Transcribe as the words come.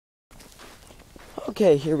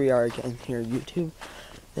Okay, here we are again here, YouTube.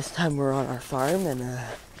 This time we're on our farm, and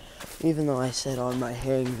even though I said on my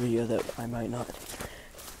haying video that I might not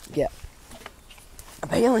get a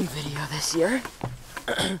baling video this year,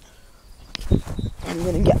 I'm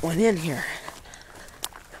gonna get one in here.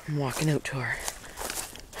 I'm walking out to our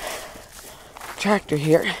tractor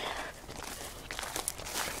here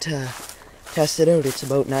to test it out. It's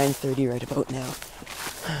about 9:30 right about now.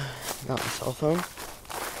 Got my cell phone.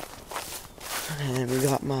 And we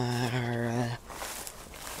got our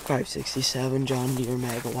 567 John Deere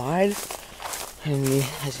Mega Wide. And we,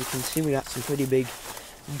 as you can see, we got some pretty big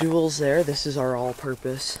duals there. This is our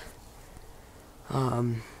all-purpose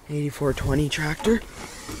 8420 tractor.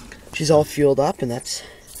 She's all fueled up, and let's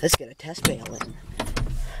get a test bale in.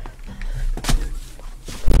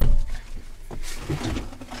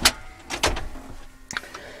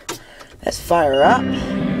 Let's fire up.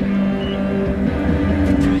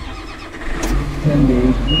 10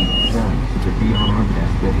 days to be on our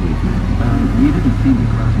best behavior. You didn't see me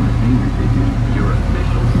cross my fingers, did you? Your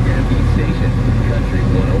official Stampede station, Country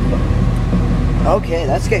 105. Okay,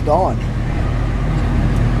 let's get going.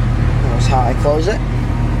 That's how I close it.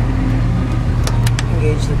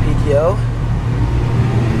 Engage the PTO.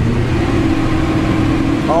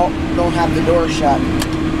 Oh, don't have the door shut.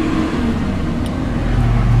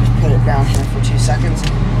 Just put it down here for 2 seconds.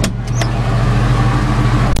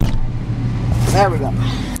 There we go.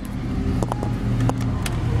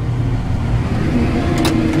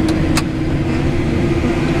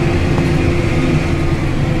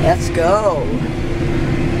 Let's go.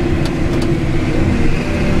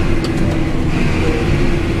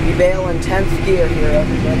 We bail in 10th gear here,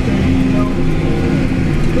 everybody.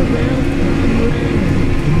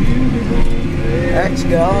 Let's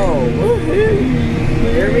go. Woohoo.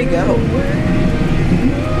 Here we go.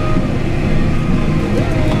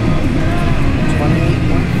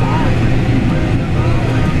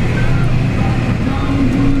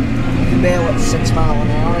 28.5. Bail at 6 miles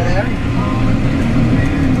an hour there.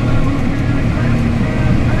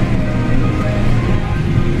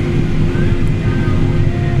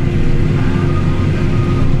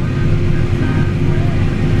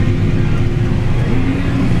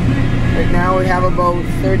 Right now we have about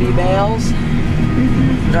 30 bales.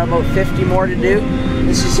 We've got about 50 more to do.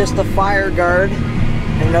 This is just the Fireguard.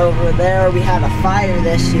 And over there we had a fire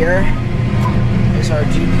this year. There's our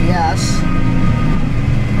GPS.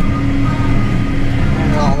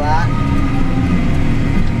 And all that.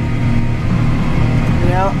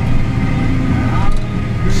 Yep.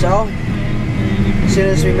 So, as soon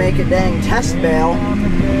as we make a dang test bale,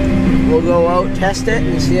 we'll go out, test it,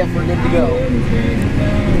 and see if we're good to go.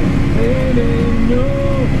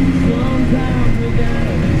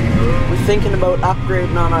 We're thinking about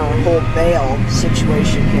upgrading on our whole bale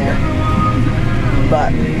situation here,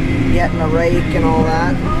 but getting a rake and all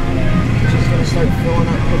that, she's going to start filling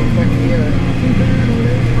up pretty quick here.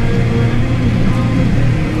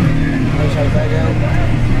 There's our bag out.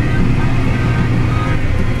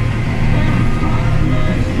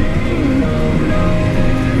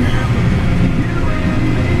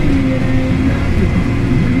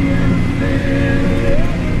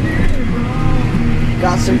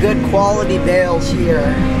 Got some good quality bales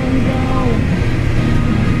here.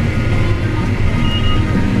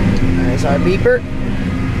 There's our beeper.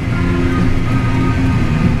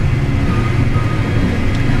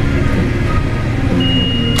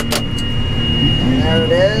 And there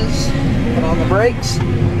it is. Put on the brakes.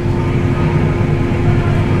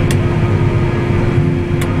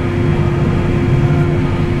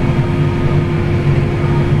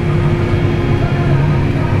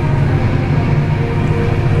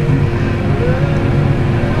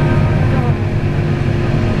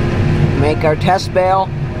 Make our test bale.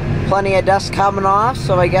 Plenty of dust coming off,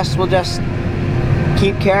 so I guess we'll just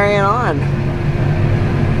keep carrying on.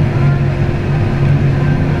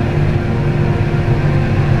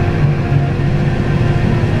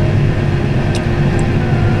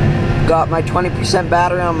 Got my 20%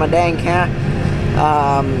 battery on my dang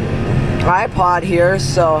iPod here,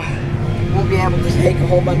 so I won't be able to take a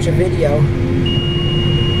whole bunch of video.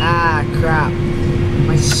 Ah, crap.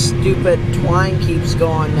 My stupid twine keeps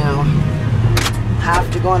going now.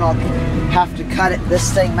 Have to go and I'll have to cut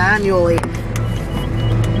this thing manually.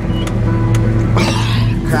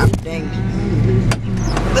 Crap, dang.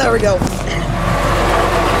 There we go.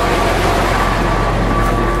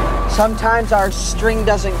 Sometimes our string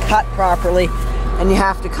doesn't cut properly, and you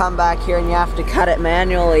have to come back here and you have to cut it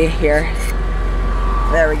manually here.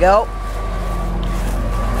 There we go.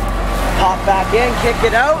 Pop back in, kick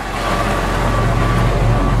it out.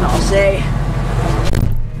 I'll say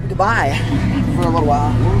goodbye for for a little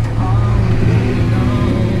while.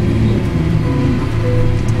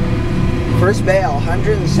 First bale,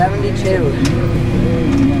 172.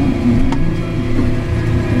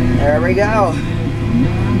 There we go.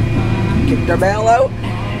 Kicked our bale out.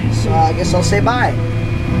 So I guess I'll say bye.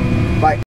 Bye.